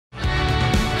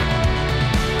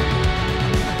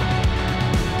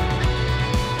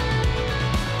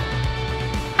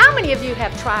many of you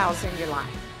have trials in your life?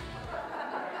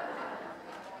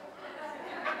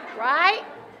 Right?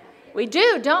 We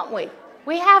do, don't we?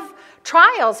 We have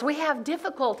trials, we have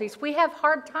difficulties, we have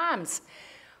hard times.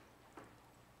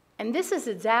 And this is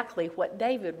exactly what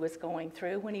David was going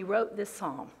through when he wrote this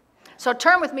psalm. So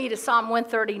turn with me to Psalm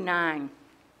 139.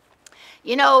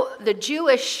 You know, the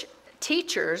Jewish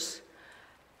teachers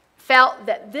felt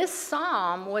that this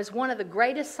psalm was one of the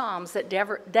greatest psalms that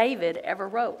David ever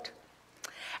wrote.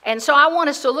 And so I want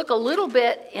us to look a little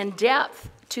bit in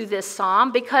depth to this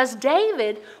psalm because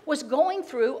David was going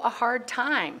through a hard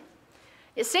time.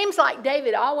 It seems like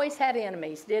David always had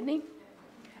enemies, didn't he?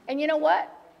 And you know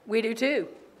what? We do too.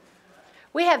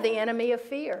 We have the enemy of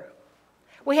fear.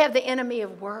 We have the enemy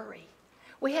of worry.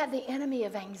 We have the enemy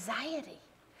of anxiety.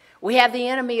 We have the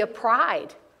enemy of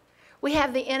pride. We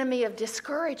have the enemy of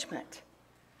discouragement.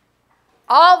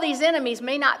 All these enemies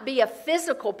may not be a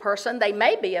physical person. They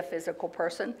may be a physical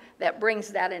person that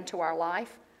brings that into our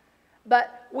life.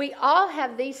 But we all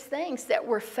have these things that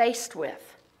we're faced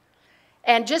with.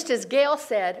 And just as Gail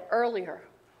said earlier,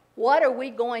 what are we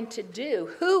going to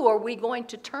do? Who are we going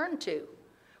to turn to?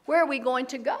 Where are we going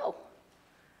to go?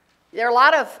 There are a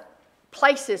lot of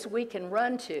places we can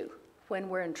run to when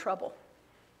we're in trouble.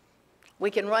 We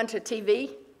can run to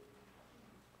TV.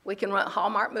 We can run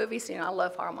Hallmark movies. You know, I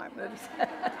love Hallmark movies.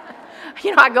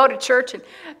 You know, I go to church and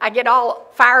I get all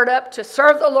fired up to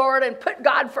serve the Lord and put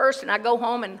God first, and I go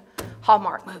home and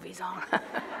Hallmark movies on.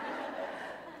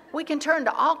 We can turn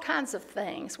to all kinds of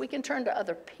things. We can turn to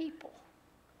other people.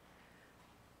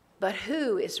 But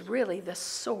who is really the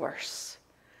source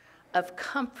of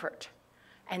comfort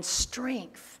and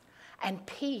strength and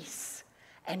peace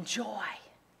and joy?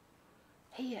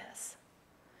 He is.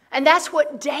 And that's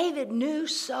what David knew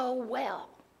so well.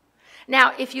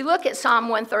 Now, if you look at Psalm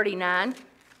 139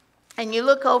 and you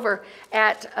look over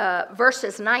at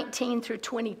verses 19 through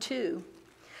 22,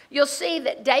 you'll see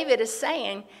that David is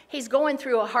saying he's going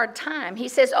through a hard time. He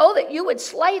says, "Oh, that you would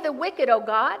slay the wicked, O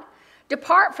God.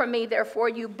 Depart from me, therefore,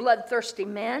 you bloodthirsty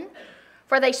men.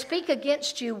 For they speak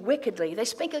against you wickedly." They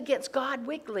speak against God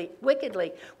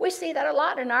wickedly. We see that a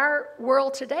lot in our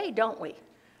world today, don't we?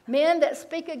 Men that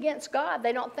speak against God,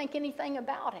 they don't think anything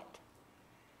about it.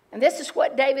 And this is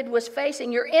what David was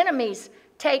facing. Your enemies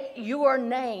take your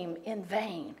name in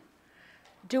vain.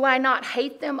 Do I not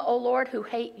hate them, O Lord, who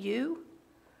hate you?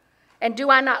 And do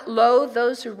I not loathe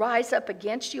those who rise up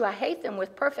against you? I hate them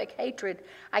with perfect hatred.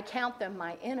 I count them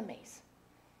my enemies.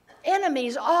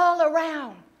 Enemies all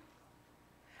around.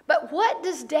 But what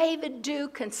does David do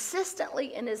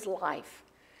consistently in his life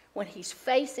when he's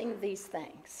facing these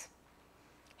things?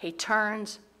 He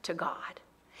turns to God.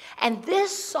 And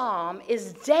this psalm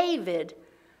is David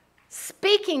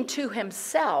speaking to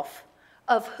himself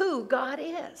of who God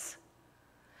is.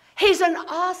 He's an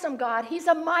awesome God. He's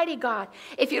a mighty God.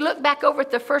 If you look back over at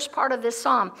the first part of this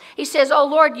psalm, he says, "Oh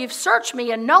Lord, you've searched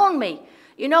me and known me.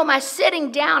 You know my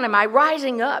sitting down and my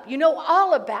rising up. You know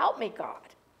all about me, God.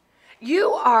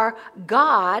 You are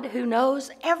God who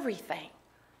knows everything.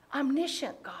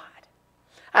 Omniscient God."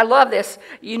 I love this.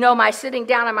 You know my sitting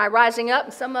down and my rising up,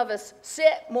 and some of us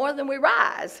sit more than we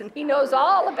rise, and he knows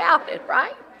all about it,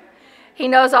 right? He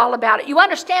knows all about it. You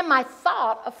understand my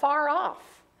thought afar off.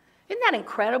 Isn't that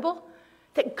incredible?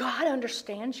 That God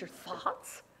understands your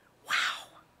thoughts? Wow.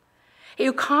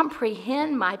 You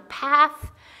comprehend my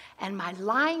path and my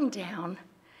lying down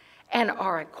and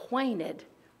are acquainted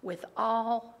with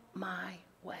all my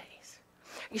ways.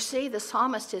 You see, the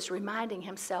psalmist is reminding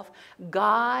himself,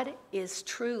 God is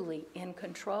truly in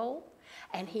control,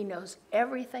 and he knows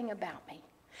everything about me.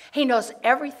 He knows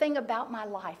everything about my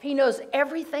life. He knows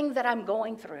everything that I'm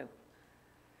going through.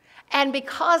 And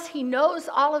because he knows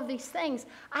all of these things,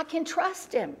 I can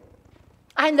trust him.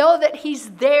 I know that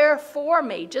he's there for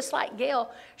me, just like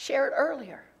Gail shared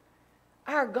earlier.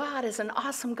 Our God is an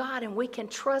awesome God, and we can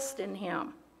trust in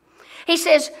him. He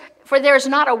says, "For there's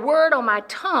not a word on my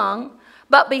tongue,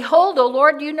 but behold, O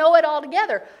Lord, you know it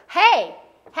altogether." Hey,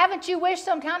 haven't you wished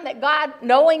sometime that God,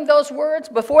 knowing those words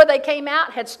before they came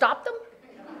out, had stopped them?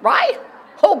 Right?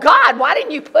 Oh God, why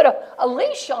didn't you put a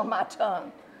leash on my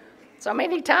tongue? So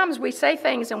many times we say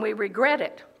things and we regret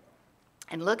it.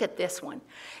 And look at this one.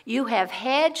 You have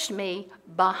hedged me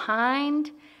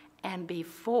behind and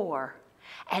before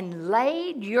and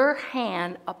laid your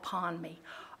hand upon me.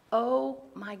 Oh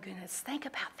my goodness, think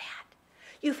about that.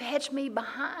 You've hedged me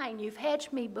behind, you've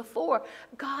hedged me before.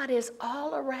 God is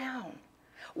all around,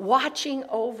 watching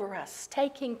over us,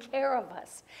 taking care of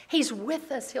us. He's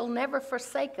with us, he'll never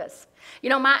forsake us. You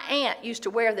know, my aunt used to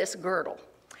wear this girdle.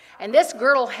 And this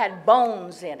girdle had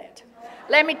bones in it.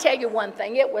 Let me tell you one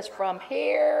thing. It was from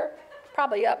here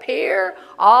probably up here,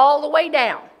 all the way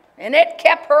down. And it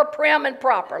kept her prim and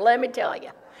proper, let me tell you.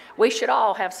 We should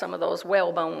all have some of those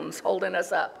whalebones holding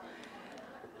us up.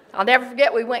 I'll never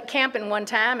forget, we went camping one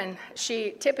time, and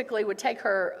she typically would take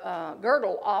her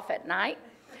girdle off at night.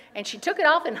 And she took it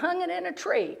off and hung it in a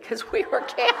tree because we were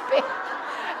camping.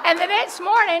 And the next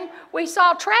morning, we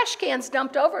saw trash cans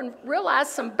dumped over and realized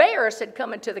some bears had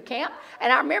come into the camp.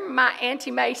 And I remember my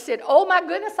Auntie May said, "Oh my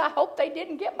goodness, I hope they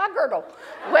didn't get my girdle."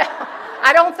 Well,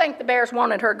 I don't think the bears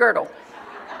wanted her girdle.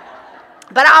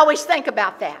 But I always think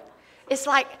about that. It's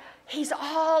like he's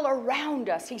all around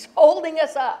us. He's holding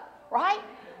us up, right?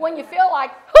 When you feel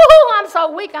like, "Hoo-hoo, I'm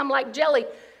so weak, I'm like jelly."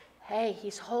 Hey,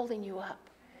 he's holding you up.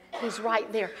 He's right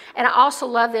there. And I also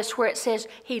love this where it says,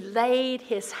 he laid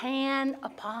his hand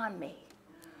upon me.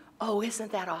 Oh, isn't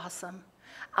that awesome?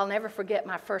 I'll never forget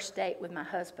my first date with my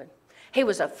husband. He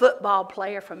was a football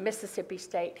player from Mississippi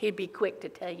State. He'd be quick to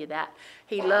tell you that.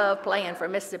 He loved playing for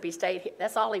Mississippi State.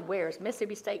 That's all he wears,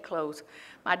 Mississippi State clothes.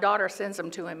 My daughter sends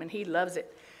them to him, and he loves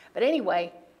it. But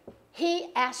anyway, he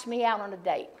asked me out on a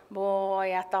date.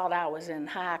 Boy, I thought I was in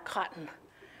high cotton.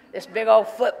 This big old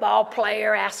football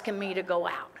player asking me to go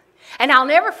out. And I'll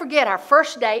never forget our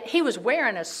first date. He was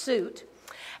wearing a suit,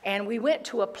 and we went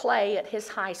to a play at his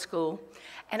high school.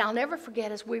 And I'll never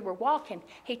forget, as we were walking,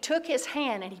 he took his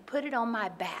hand and he put it on my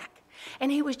back.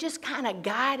 And he was just kind of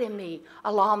guiding me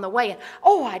along the way. And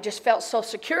oh, I just felt so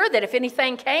secure that if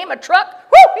anything came, a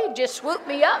truck, whoo, he'd just swoop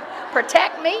me up,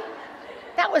 protect me.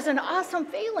 That was an awesome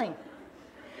feeling.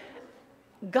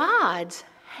 God's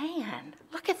hand,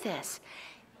 look at this.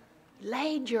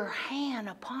 Laid your hand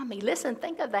upon me. Listen,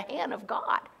 think of the hand of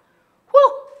God.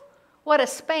 Whew, what a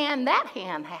span that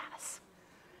hand has.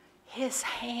 His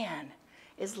hand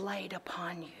is laid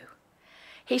upon you.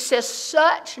 He says,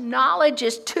 such knowledge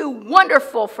is too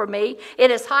wonderful for me. It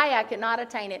is high, I cannot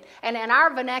attain it. And in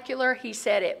our vernacular, he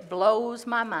said, it blows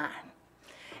my mind.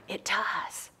 It does.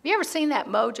 Have you ever seen that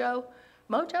mojo?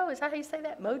 Mojo, is that how you say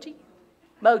that? Moji?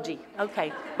 Moji,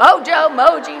 okay. Mojo,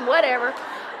 moji, whatever.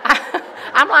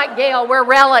 I'm like Gail, we're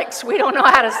relics. We don't know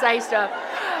how to say stuff.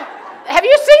 Have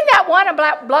you seen that one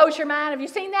that blows your mind? Have you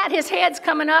seen that? His head's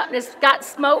coming up and it's got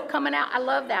smoke coming out. I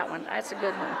love that one. That's a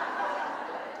good one.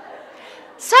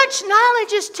 Such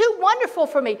knowledge is too wonderful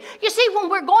for me. You see, when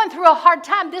we're going through a hard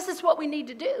time, this is what we need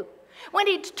to do. We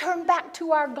need to turn back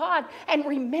to our God and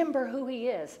remember who he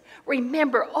is.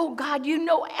 Remember, oh God, you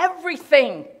know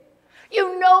everything.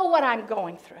 You know what I'm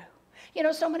going through. You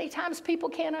know, so many times people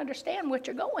can't understand what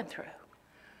you're going through,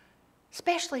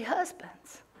 especially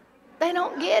husbands. They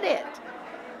don't get it.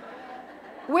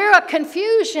 We're a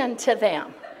confusion to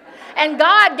them. And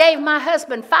God gave my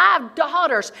husband 5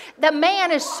 daughters. The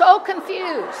man is so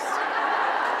confused.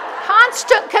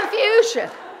 Constant confusion.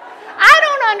 I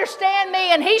don't understand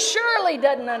me, and he surely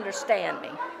doesn't understand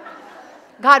me.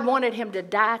 God wanted him to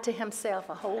die to himself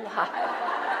a whole lot.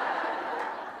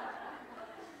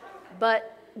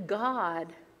 But God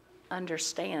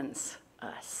understands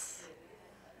us.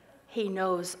 He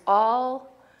knows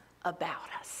all about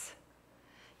us.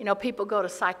 You know, people go to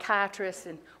psychiatrists,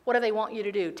 and what do they want you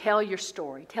to do? Tell your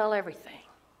story. Tell everything.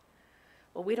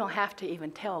 Well, we don't have to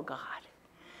even tell God.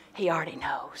 He already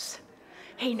knows.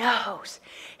 He knows.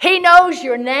 He knows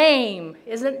your name.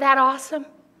 Isn't that awesome?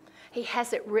 He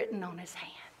has it written on his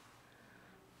hand.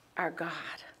 Our God.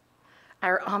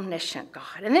 Our omniscient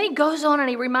God. And then he goes on and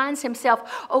he reminds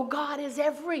himself, oh, God is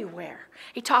everywhere.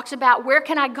 He talks about, where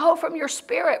can I go from your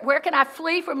spirit? Where can I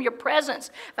flee from your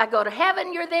presence? If I go to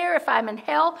heaven, you're there. If I'm in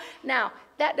hell. Now,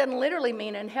 that doesn't literally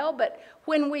mean in hell, but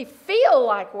when we feel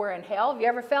like we're in hell, have you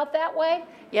ever felt that way?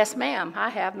 Yes, ma'am, I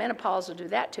have. Menopause will do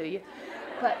that to you.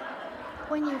 But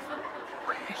when you,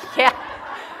 yeah,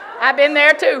 I've been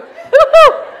there too.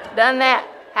 Woo-hoo! Done that.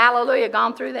 Hallelujah,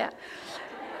 gone through that.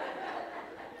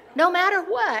 No matter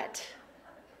what,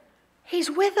 he's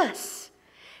with us.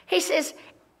 He says,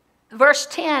 verse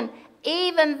 10,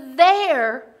 even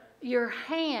there your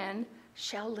hand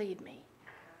shall lead me.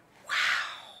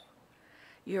 Wow.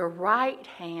 Your right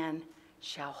hand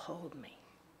shall hold me.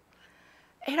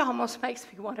 It almost makes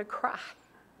me want to cry.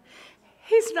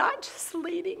 He's not just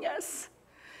leading us.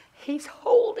 He's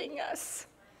holding us.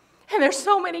 And there's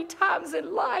so many times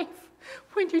in life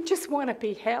when you just want to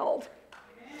be held.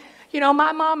 You know,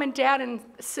 my mom and dad and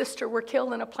sister were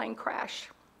killed in a plane crash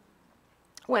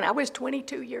when I was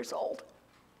 22 years old.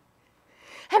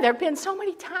 And there have been so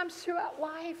many times throughout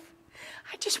life,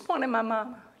 I just wanted my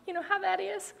mama. You know how that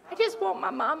is? I just want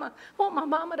my mama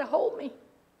to hold me.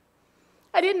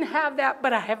 I didn't have that,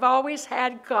 but I have always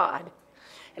had God.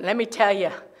 And let me tell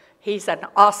you, he's an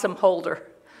awesome holder.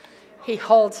 He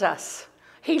holds us.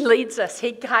 He leads us.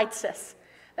 He guides us.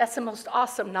 That's the most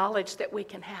awesome knowledge that we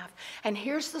can have. And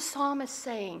here's the psalmist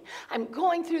saying, I'm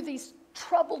going through these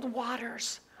troubled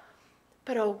waters,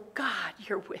 but oh God,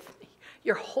 you're with me.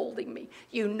 You're holding me.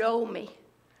 You know me.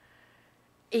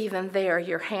 Even there,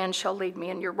 your hand shall lead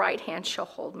me, and your right hand shall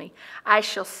hold me.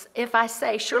 If I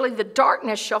say, surely the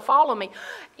darkness shall follow me.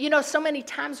 You know, so many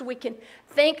times we can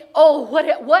think, oh,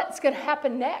 what's going to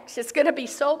happen next? It's going to be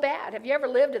so bad. Have you ever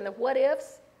lived in the what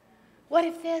ifs? What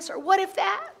if this or what if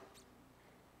that?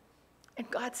 And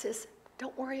God says,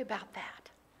 don't worry about that.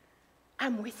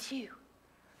 I'm with you.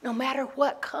 No matter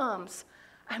what comes,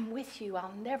 I'm with you.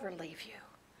 I'll never leave you.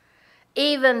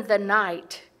 Even the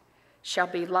night shall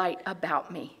be light about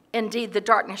me. Indeed, the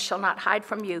darkness shall not hide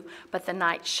from you, but the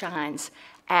night shines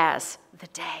as the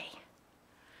day.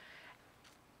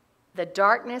 The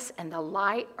darkness and the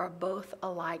light are both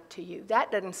alike to you.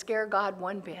 That doesn't scare God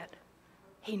one bit.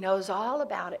 He knows all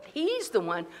about it. He's the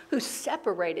one who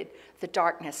separated the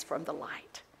darkness from the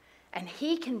light. And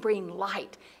he can bring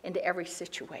light into every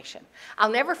situation. I'll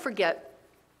never forget,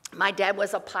 my dad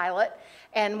was a pilot,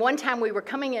 and one time we were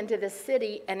coming into this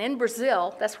city, and in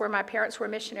Brazil, that's where my parents were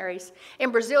missionaries. In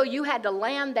Brazil, you had to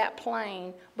land that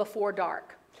plane before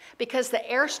dark because the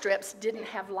airstrips didn't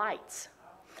have lights.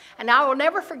 And I will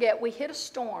never forget, we hit a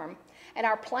storm, and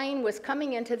our plane was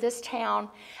coming into this town,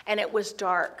 and it was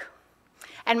dark.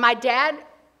 And my dad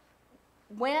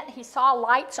went, he saw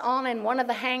lights on in one of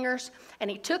the hangars, and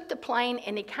he took the plane,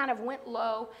 and he kind of went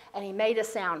low, and he made a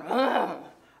sound.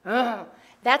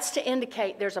 That's to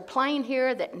indicate there's a plane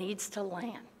here that needs to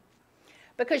land.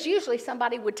 Because usually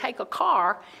somebody would take a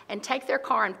car and take their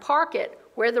car and park it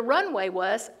where the runway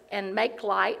was and make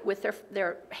light with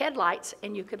their headlights,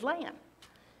 and you could land.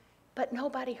 But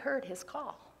nobody heard his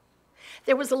call.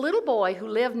 There was a little boy who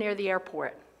lived near the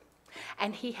airport,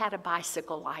 and he had a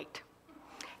bicycle light.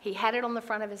 He had it on the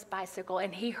front of his bicycle,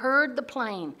 and he heard the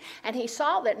plane, and he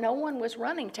saw that no one was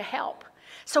running to help.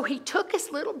 So he took his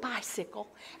little bicycle,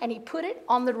 and he put it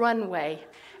on the runway,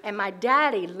 and my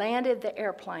daddy landed the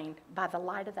airplane by the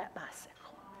light of that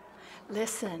bicycle.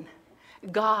 Listen,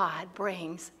 God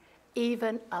brings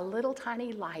even a little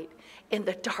tiny light in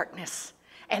the darkness,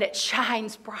 and it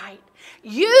shines bright.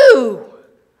 You,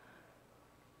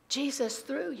 Jesus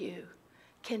through you,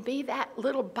 can be that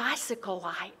little bicycle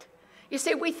light. You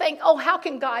see, we think, oh, how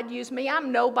can God use me?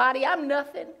 I'm nobody. I'm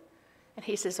nothing. And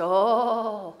he says,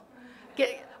 oh,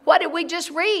 what did we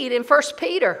just read in 1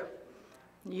 Peter?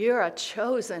 You're a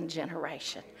chosen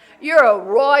generation. You're a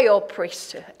royal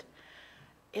priesthood.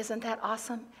 Isn't that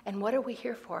awesome? And what are we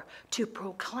here for? To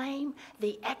proclaim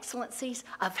the excellencies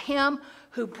of him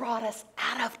who brought us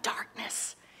out of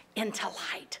darkness into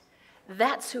light.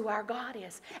 That's who our God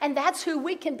is. And that's who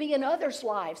we can be in others'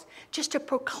 lives. Just to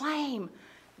proclaim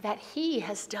that he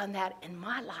has done that in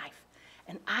my life.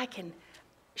 And I can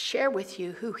share with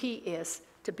you who he is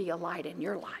to be a light in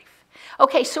your life.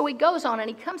 Okay, so he goes on and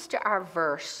he comes to our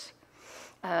verse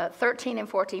 13 and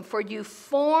 14. For you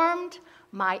formed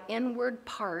my inward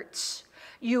parts.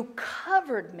 You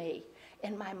covered me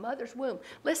in my mother's womb.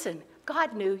 Listen,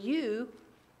 God knew you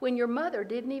when your mother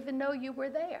didn't even know you were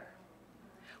there.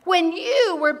 When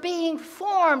you were being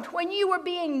formed, when you were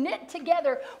being knit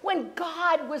together, when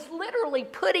God was literally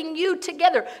putting you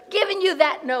together, giving you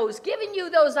that nose, giving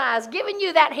you those eyes, giving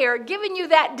you that hair, giving you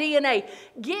that DNA,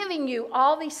 giving you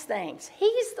all these things.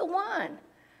 He's the one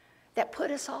that put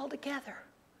us all together.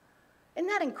 Isn't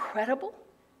that incredible?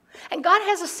 And God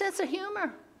has a sense of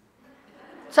humor.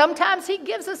 Sometimes he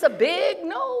gives us a big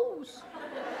nose.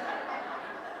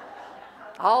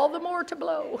 All the more to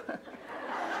blow.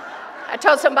 I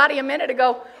told somebody a minute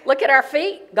ago, look at our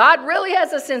feet. God really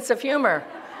has a sense of humor.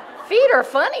 Feet are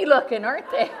funny looking, aren't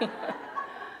they?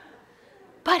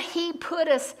 But he put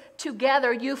us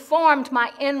together. You formed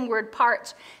my inward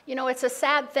parts. You know, it's a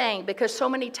sad thing because so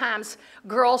many times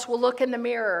girls will look in the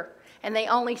mirror and they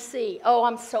only see, oh,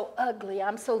 I'm so ugly,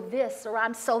 I'm so this, or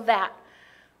I'm so that.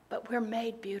 But we're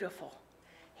made beautiful.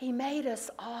 He made us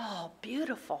all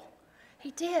beautiful.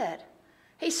 He did.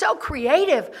 He's so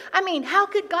creative. I mean, how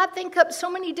could God think up so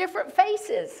many different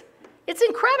faces? It's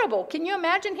incredible. Can you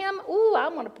imagine him? Ooh, I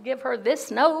want to give her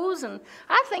this nose, and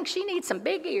I think she needs some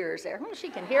big ears there. She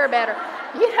can hear better.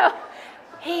 You know,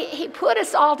 he put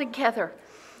us all together.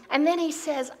 And then he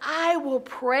says, I will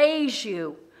praise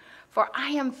you, for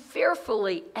I am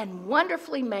fearfully and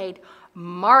wonderfully made.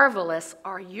 Marvelous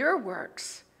are your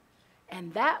works,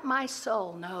 and that my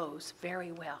soul knows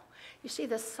very well. You see,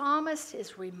 the psalmist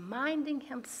is reminding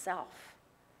himself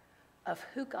of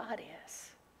who God is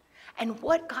and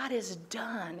what God has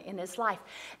done in his life.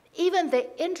 Even the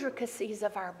intricacies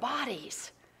of our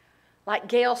bodies. Like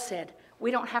Gail said,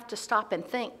 we don't have to stop and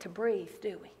think to breathe,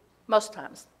 do we? Most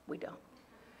times we don't.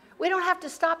 We don't have to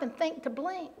stop and think to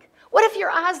blink. What if your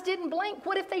eyes didn't blink?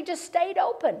 What if they just stayed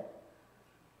open?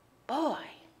 Boy,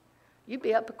 you'd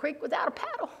be up a creek without a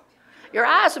paddle. Your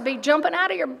eyes would be jumping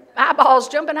out of your eyeballs,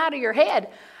 jumping out of your head.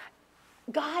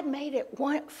 God made it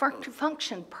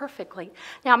function perfectly.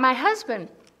 Now, my husband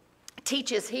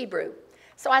teaches Hebrew.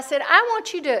 So I said, I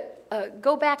want you to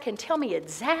go back and tell me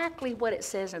exactly what it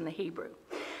says in the Hebrew.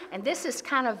 And this is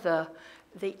kind of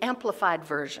the amplified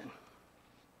version.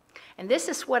 And this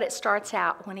is what it starts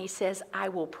out when he says, I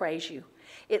will praise you.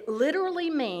 It literally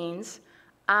means,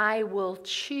 I will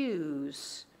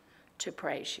choose to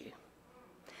praise you.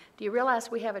 Do you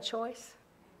realize we have a choice?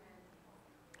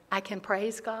 I can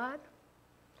praise God,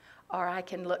 or I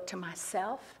can look to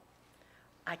myself.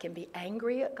 I can be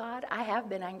angry at God. I have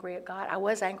been angry at God. I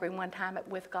was angry one time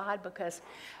with God because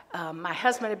my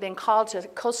husband had been called to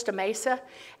Costa Mesa,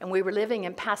 and we were living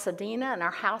in Pasadena, and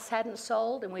our house hadn't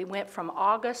sold, and we went from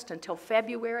August until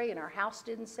February, and our house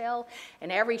didn't sell.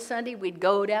 And every Sunday we'd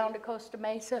go down to Costa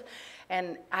Mesa,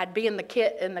 and I'd be in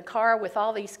the car with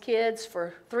all these kids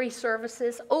for 3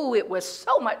 services. Oh, it was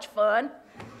so much fun.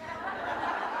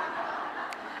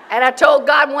 And I told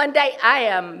God one day, I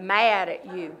am mad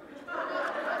at you.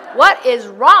 What is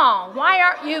wrong? Why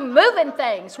aren't you moving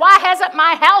things? Why hasn't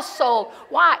my house sold?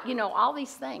 Why? You know, all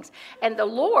these things. And the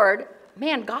Lord,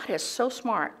 man, God is so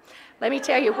smart. Let me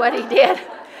tell you what he did.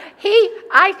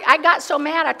 I got so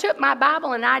mad, I took my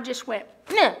Bible and I just went,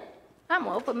 nah. I'm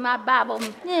going to open my Bible.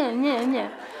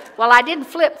 Well, I didn't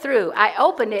flip through. I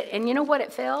opened it, and you know what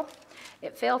it fell?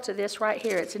 It fell to this right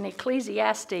here. It's in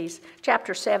Ecclesiastes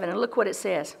chapter 7, and look what it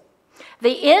says.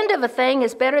 The end of a thing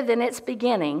is better than its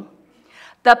beginning.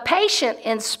 The patient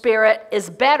in spirit is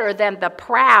better than the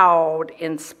proud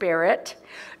in spirit.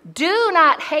 Do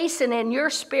not hasten in your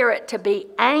spirit to be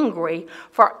angry,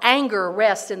 for anger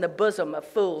rests in the bosom of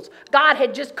fools. God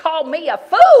had just called me a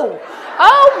fool.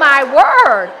 Oh, my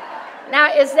word.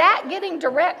 Now, is that getting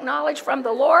direct knowledge from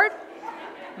the Lord?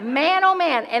 Man, oh,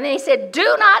 man. And then he said,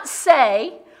 do not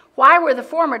say, why were the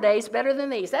former days better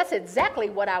than these? That's exactly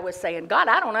what I was saying. God,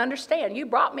 I don't understand. You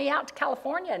brought me out to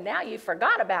California, and now you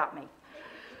forgot about me.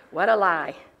 What a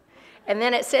lie. And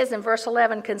then it says in verse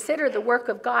 11, consider the work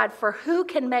of God, for who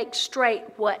can make straight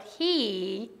what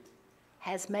he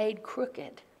has made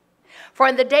crooked? For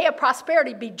in the day of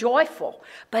prosperity be joyful,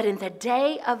 but in the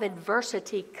day of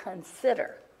adversity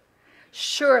consider.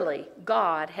 Surely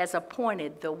God has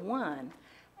appointed the one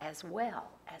as well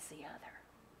as the other.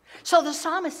 So the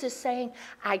psalmist is saying,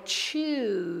 I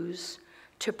choose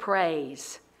to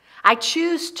praise. I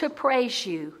choose to praise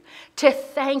you, to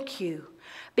thank you.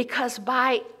 Because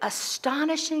by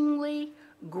astonishingly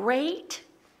great,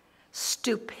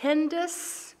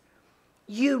 stupendous,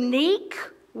 unique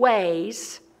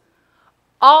ways,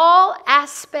 all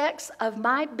aspects of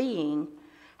my being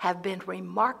have been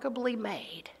remarkably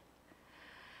made.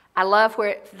 I love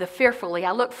where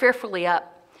I look fearfully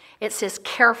up. It says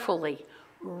carefully,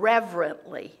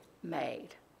 reverently made.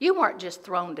 You weren't just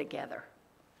thrown together.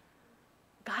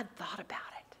 God thought about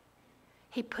it.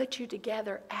 He put you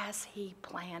together as he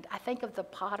planned. I think of the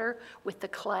potter with the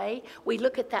clay. We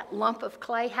look at that lump of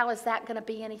clay. How is that going to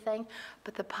be anything?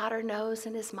 But the potter knows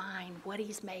in his mind what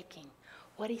he's making,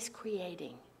 what he's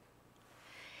creating.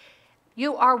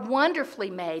 You are wonderfully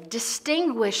made,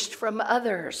 distinguished from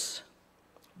others,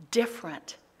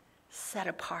 different, set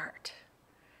apart.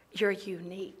 You're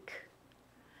unique.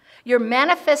 Your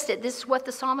manifested, this is what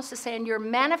the psalmist is saying, your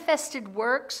manifested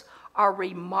works are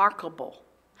remarkable.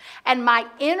 And my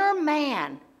inner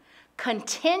man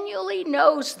continually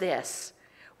knows this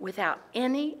without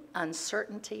any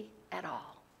uncertainty at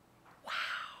all.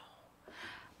 Wow.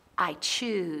 I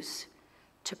choose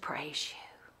to praise you.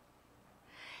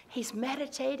 He's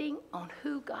meditating on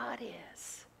who God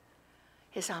is,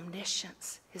 his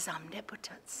omniscience, his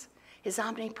omnipotence, his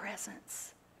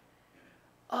omnipresence.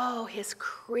 Oh, his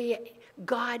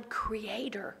God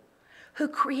creator, who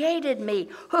created me,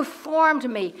 who formed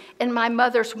me in my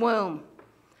mother's womb.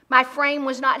 My frame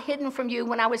was not hidden from you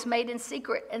when I was made in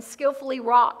secret and skillfully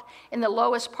wrought in the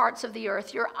lowest parts of the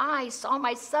earth. Your eyes saw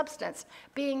my substance,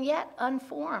 being yet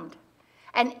unformed.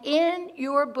 And in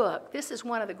your book, this is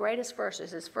one of the greatest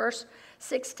verses, it's verse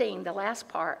 16, the last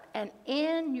part. And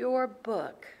in your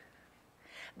book,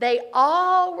 they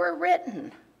all were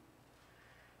written,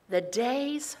 the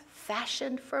days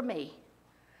fashioned for me,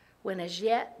 when as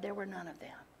yet there were none of them.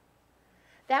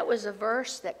 That was a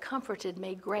verse that comforted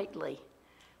me greatly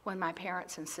when my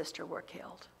parents and sister were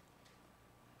killed.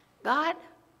 God,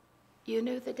 you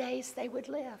knew the days they would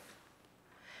live.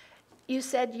 You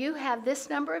said you have this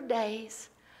number of days.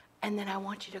 and then I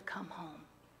want you to come home.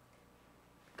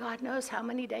 God knows how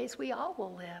many days we all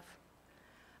will live.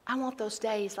 I want those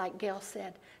days, like Gail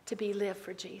said, to be lived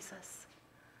for Jesus.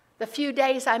 The few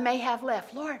days I may have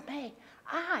left, Lord, may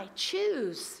I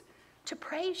choose to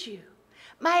praise you.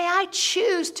 May I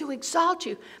choose to exalt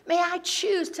you. May I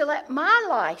choose to let my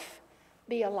life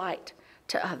be a light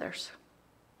to others.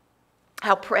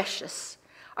 How precious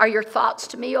are your thoughts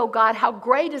to me, O God. How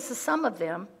great is the sum of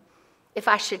them. If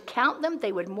I should count them,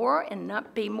 they would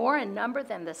be more in number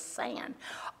than the sand.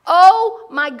 Oh,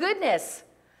 my goodness.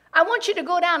 I want you to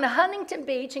go down to Huntington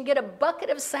Beach and get a bucket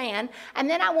of sand, and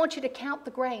then I want you to count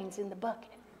the grains in the bucket.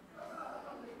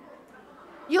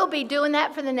 You'll be doing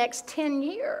that for the next 10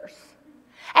 years.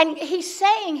 And he's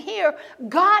saying here,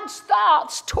 God's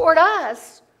thoughts toward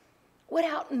us would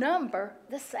outnumber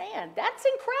the sand. That's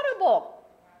incredible.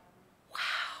 Wow.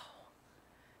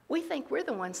 We think we're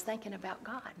the ones thinking about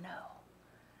God. No.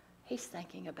 He's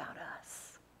thinking about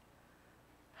us.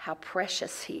 How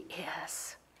precious he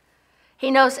is.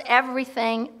 He knows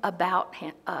everything about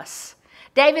us.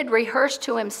 David rehearsed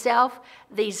to himself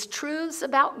these truths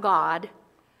about God.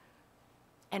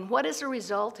 And what is the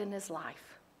result in his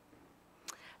life?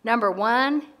 Number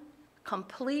one,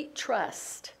 complete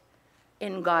trust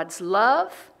in God's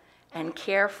love and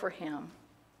care for him.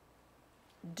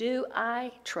 Do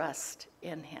I trust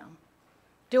in him?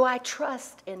 Do I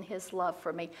trust in his love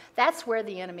for me? That's where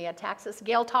the enemy attacks us.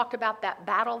 Gail talked about that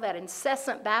battle, that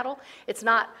incessant battle. It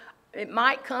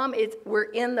might come. We're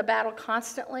in the battle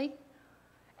constantly.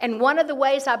 And one of the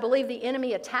ways I believe the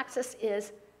enemy attacks us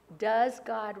is, does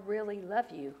God really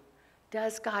love you?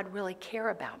 Does God really care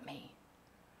about me?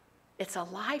 It's a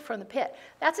lie from the pit.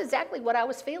 That's exactly what I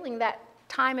was feeling that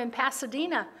time in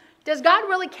Pasadena. Does God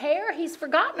really care? He's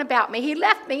forgotten about me. He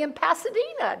left me in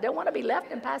Pasadena. Don't want to be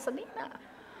left in Pasadena.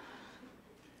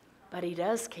 But he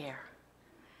does care.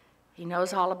 He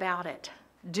knows all about it.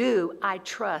 Do I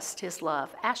trust his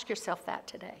love? Ask yourself that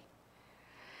today.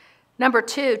 Number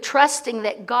two, trusting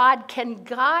that God can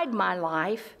guide my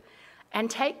life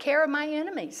and take care of my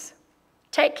enemies.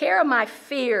 Take care of my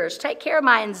fears. Take care of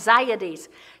my anxieties.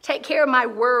 Take care of my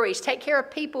worries. Take care of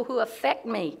people who affect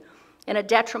me in a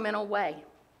detrimental way.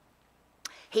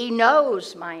 He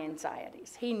knows my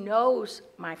anxieties. He knows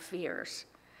my fears.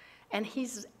 And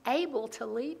he's able to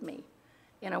lead me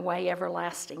in a way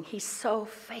everlasting. He's so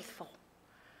faithful.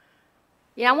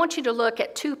 Yeah, I want you to look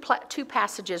at two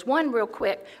passages. One real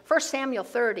quick, 1 Samuel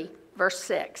 30, verse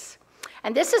 6.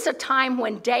 And this is a time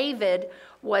when David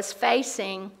was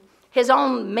facing his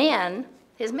own men.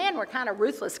 His men were kind of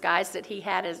ruthless guys that he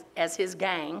had as his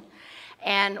gang.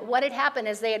 And what had happened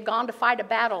is they had gone to fight a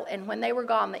battle, and when they were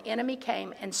gone, the enemy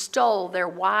came and stole their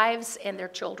wives and their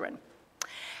children.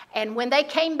 And when they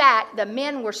came back, the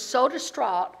men were so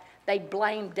distraught, they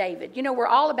blamed David. You know, we're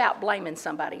all about blaming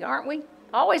somebody, aren't we?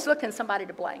 Always looking somebody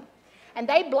to blame. And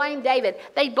they blamed David.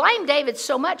 They blamed David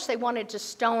so much they wanted to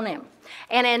stone him.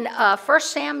 And in 1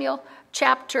 Samuel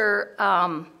chapter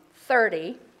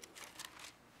 30,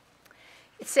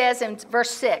 it says in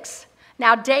verse 6,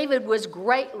 now David was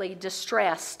greatly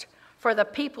distressed, for the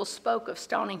people spoke of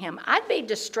stoning him. I'd be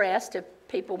distressed if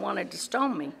people wanted to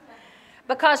stone me,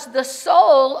 because the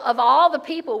soul of all the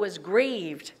people was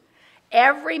grieved,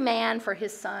 every man for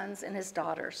his sons and his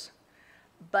daughters.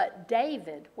 But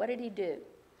David, what did he do?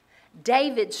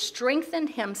 David strengthened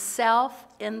himself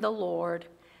in the Lord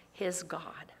his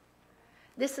God.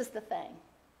 This is the thing.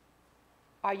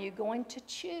 Are you going to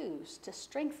choose to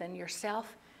strengthen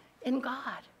yourself in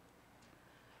God?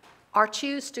 Or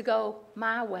choose to go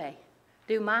my way,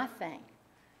 do my thing?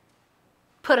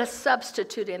 Put a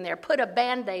substitute in there, put a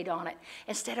Band-Aid on it,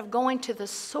 instead of going to the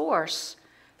source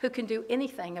who can do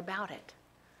anything about it.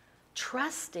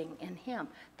 Trusting in him.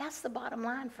 That's the bottom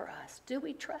line for us. Do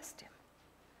we trust him?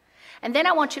 And then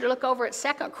I want you to look over at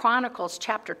 2 Chronicles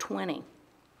chapter 20.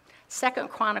 2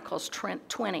 Chronicles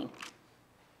 20.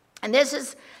 And this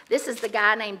is the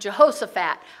guy named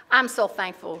Jehoshaphat. I'm so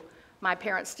thankful my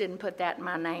parents didn't put that in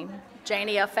my name.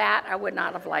 Janie Alfred, I would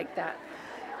not have liked that.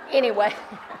 Anyway,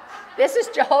 this is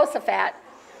Jehoshaphat.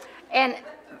 And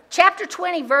chapter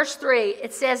 20, verse 3,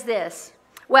 it says this.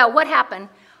 Well, what happened?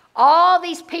 All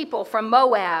these people from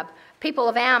Moab, people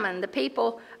of Ammon,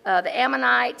 the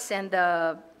Ammonites and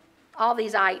all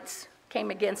these ites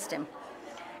came against him.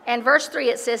 And verse 3,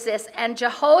 it says this, and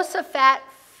Jehoshaphat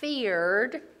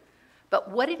feared,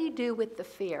 but what did he do with the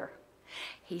fear?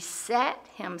 He set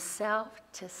himself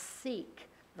to seek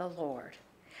the Lord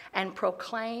and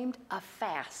proclaimed a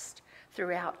fast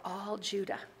throughout all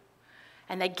Judah.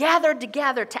 And they gathered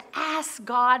together to ask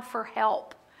God for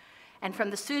help. And from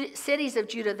the cities of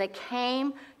Judah, they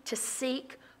came to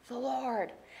seek the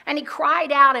Lord. And he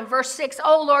cried out in verse 6,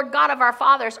 O Lord God of our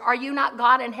fathers, are you not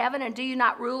God in heaven, and do you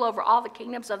not rule over all the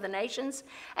kingdoms of the nations?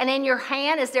 And in your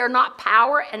hand is there not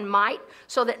power and might,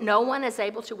 so that no one is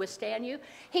able to withstand you?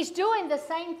 He's doing the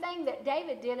same thing that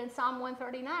David did in Psalm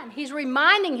 139. He's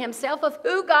reminding himself of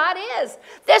who God is.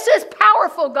 This is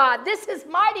powerful God. This is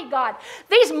mighty God.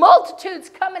 These multitudes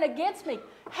coming against me.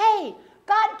 Hey,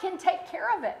 God can take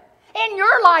care of it. In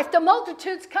your life, the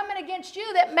multitudes coming against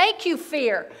you that make you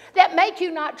fear, that make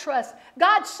you not trust.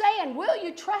 God's saying, will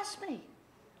you trust me?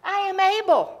 I am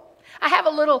able.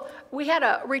 We had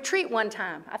a retreat one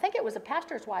time. I think it was a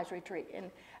pastor's wives retreat. And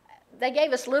they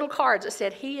gave us little cards that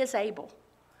said, he is able.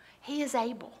 He is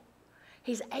able.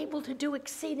 He's able to do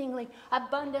exceedingly,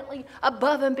 abundantly,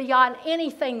 above and beyond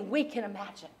anything we can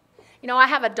imagine. You know, I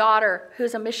have a daughter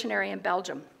who's a missionary in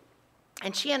Belgium.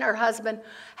 And she and her husband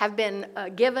have been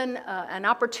given an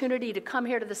opportunity to come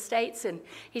here to the States, and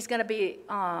he's going to be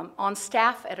on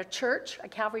staff at a church, a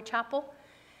Calvary Chapel.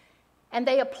 And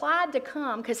they applied to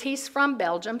come, because he's from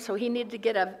Belgium, so he needed to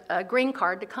get a green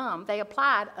card to come. They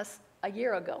applied a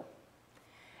year ago.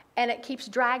 And it keeps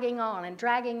dragging on and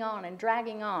dragging on and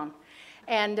dragging on.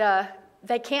 And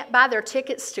they can't buy their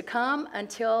tickets to come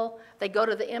until they go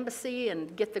to the embassy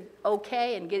and get the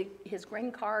okay and get his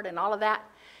green card and all of that.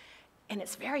 And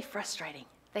it's very frustrating.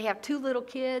 They have 2 little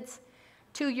kids,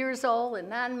 2 years old and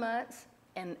 9 months.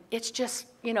 And it's just,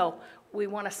 you know, we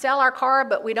want to sell our car,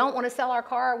 but we don't want to sell our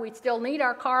car. We still need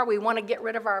our car. We want to get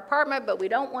rid of our apartment, but we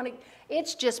don't want to.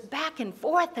 It's just back and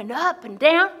forth and up and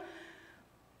down.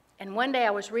 And one day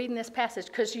I was reading this passage,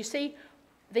 because you see,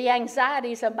 the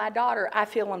anxieties of my daughter, I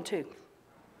feel them too.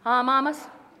 Huh, mamas?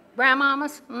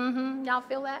 Grandmamas? Y'all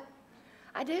feel that?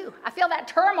 I do. I feel that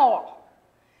turmoil.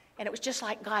 And it was just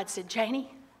like God said,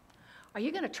 Janie, are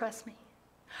you going to trust me?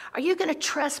 Are you going to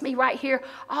trust me right here?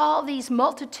 All these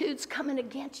multitudes coming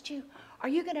against you. Are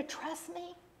you going to trust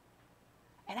me?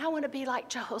 And I want to be like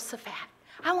Jehoshaphat.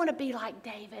 I want to be like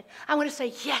David. I want to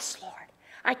say, yes, Lord,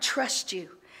 I trust you.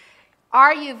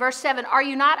 Are you, verse 7, are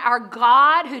you not our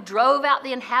God who drove out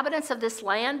the inhabitants of this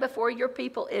land before your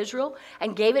people Israel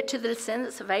and gave it to the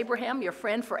descendants of Abraham, your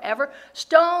friend forever?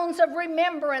 Stones of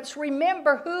remembrance.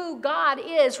 Remember who God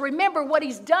is. Remember what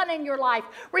he's done in your life.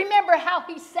 Remember how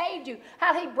he saved you,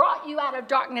 how he brought you out of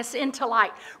darkness into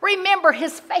light. Remember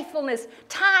his faithfulness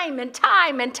time and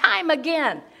time and time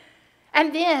again.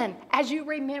 And then, as you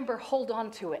remember, hold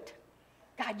on to it.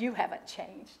 God, you haven't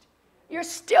changed. You're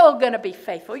still going to be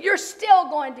faithful. You're still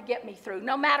going to get me through,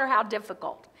 no matter how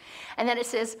difficult. And then it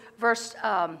says, verse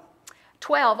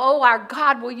 12, oh, our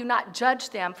God, will you not judge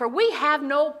them? For we have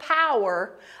no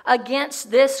power against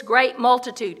this great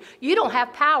multitude. You don't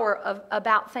have power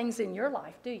about things in your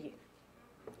life, do you?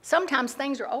 Sometimes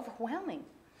things are overwhelming.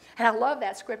 And I love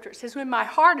that scripture. It says, when my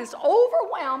heart is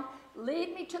overwhelmed,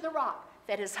 lead me to the rock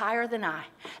that is higher than I.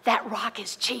 That rock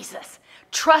is Jesus.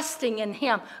 Trusting in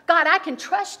him. God, I can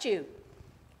trust you.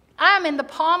 I'm in the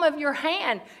palm of your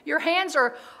hand. Your hands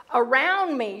are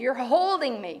around me. You're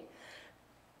holding me.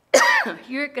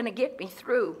 You're going to get me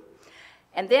through.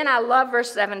 And then I love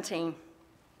verse 17.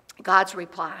 God's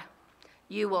reply.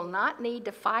 You will not need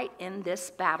to fight in this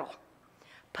battle.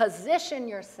 Position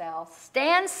yourself,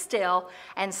 stand still,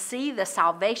 and see the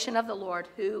salvation of the Lord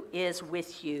who is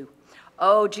with you.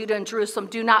 Oh, Judah and Jerusalem,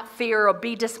 do not fear or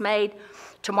be dismayed.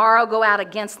 Tomorrow go out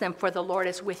against them, for the Lord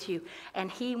is with you. And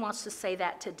he wants to say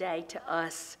that today to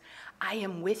us. I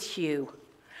am with you.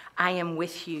 I am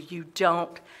with you. You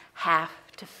don't have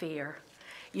to fear.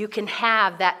 You can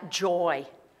have that joy.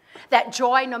 That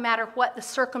joy no matter what the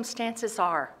circumstances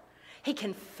are. He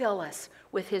can fill us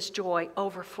with his joy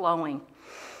overflowing.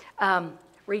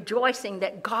 Rejoicing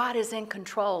that God is in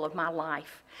control of my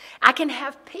life. I can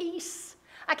have peace.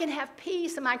 I can have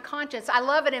peace in my conscience. I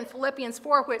love it in Philippians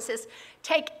 4 where it says,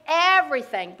 take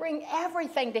everything, bring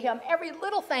everything to him, every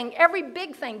little thing, every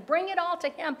big thing, bring it all to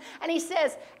him. And he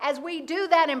says, as we do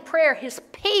that in prayer, his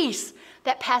peace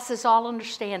that passes all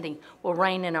understanding will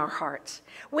reign in our hearts.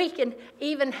 We can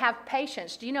even have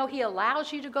patience. Do you know he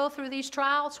allows you to go through these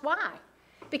trials? Why?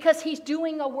 Because he's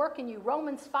doing a work in you.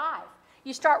 Romans 5.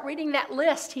 You start reading that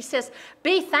list. He says,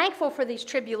 be thankful for these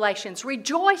tribulations.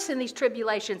 Rejoice in these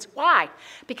tribulations. Why?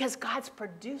 Because God's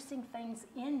producing things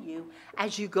in you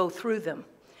as you go through them.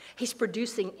 He's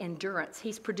producing endurance.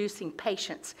 He's producing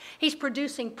patience. He's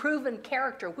producing proven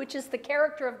character, which is the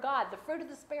character of God, the fruit of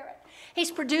the Spirit. He's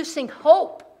producing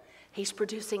hope. He's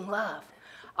producing love.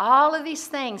 All of these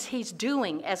things he's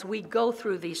doing as we go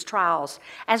through these trials,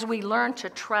 as we learn to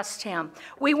trust him.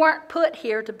 We weren't put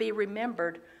here to be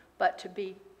remembered, but to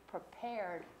be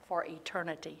prepared for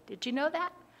eternity. Did you know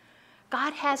that?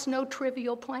 God has no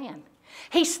trivial plan.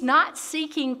 He's not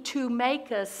seeking to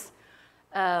make us,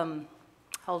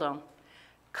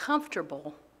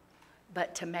 comfortable,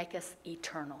 but to make us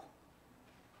eternal.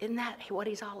 Isn't that what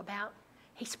he's all about?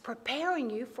 He's preparing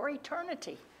you for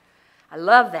eternity. I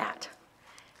love that.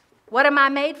 What am I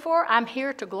made for? I'm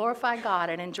here to glorify God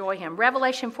and enjoy him.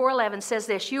 Revelation 4:11 says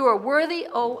this, you are worthy,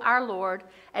 O our Lord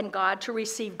and God, to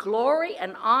receive glory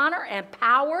and honor and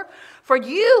power, for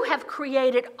you have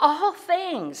created all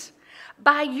things.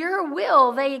 By your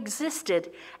will they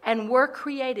existed and were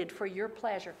created for your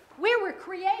pleasure. We were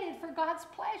created for God's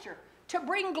pleasure, to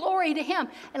bring glory to him.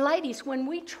 And ladies, when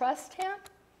we trust him,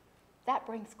 that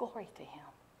brings glory to him.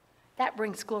 That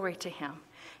brings glory to him.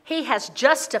 He has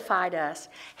justified us.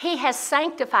 He has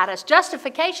sanctified us.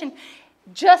 Justification,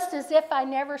 just as if I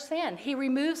never sinned. He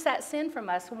removes that sin from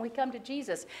us when we come to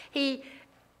Jesus. We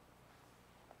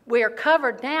are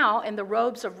covered now in the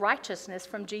robes of righteousness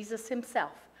from Jesus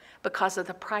himself because of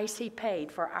the price he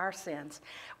paid for our sins.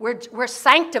 We're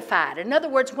sanctified. In other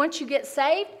words, once you get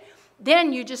saved,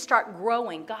 then you just start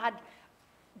growing. God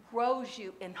grows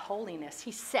you in holiness.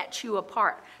 He sets you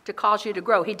apart to cause you to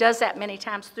grow. He does that many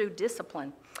times through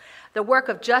discipline. The work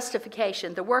of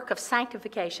justification, the work of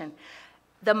sanctification.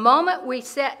 The moment we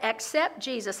accept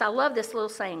Jesus, I love this little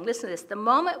saying. Listen to this. The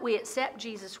moment we accept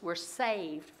Jesus, we're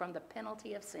saved from the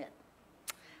penalty of sin.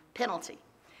 Penalty.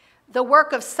 The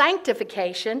work of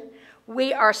sanctification,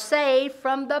 we are saved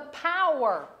from the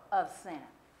power of sin.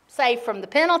 Saved from the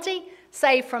penalty,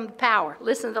 saved from the power.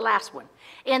 Listen to the last one.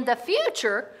 In the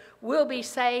future, we'll be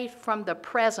saved from the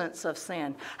presence of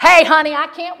sin. Hey, honey, I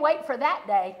can't wait for that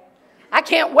day. I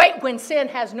can't wait when sin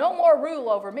has no more rule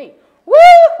over me.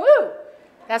 Woo-hoo!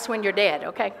 That's when you're dead,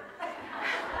 okay?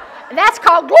 And that's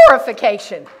called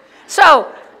glorification.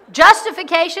 So,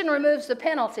 justification removes the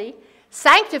penalty.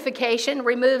 Sanctification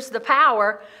removes the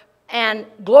power. And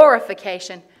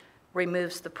glorification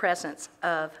removes the presence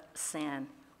of sin.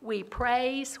 We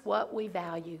praise what we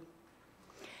value.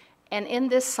 And in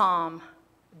this psalm,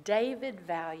 David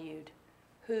valued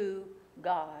who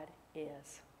God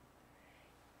is.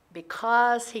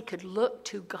 Because he could look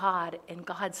to God and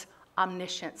God's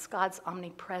omniscience, God's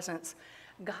omnipresence,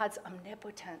 God's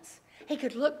omnipotence. He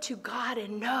could look to God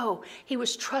and know he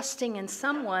was trusting in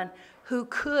someone who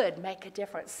could make a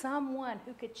difference, someone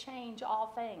who could change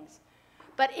all things.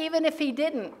 But even if he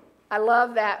didn't, I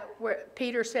love that where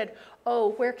Peter said, oh,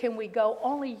 where can we go?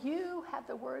 Only you have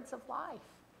the words of life.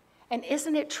 And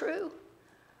isn't it true?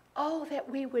 Oh, that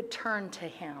we would turn to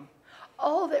him.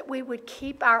 Oh, that we would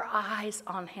keep our eyes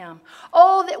on him.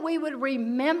 Oh, that we would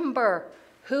remember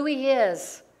who he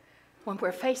is when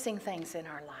we're facing things in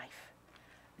our life.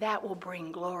 That will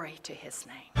bring glory to his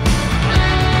name.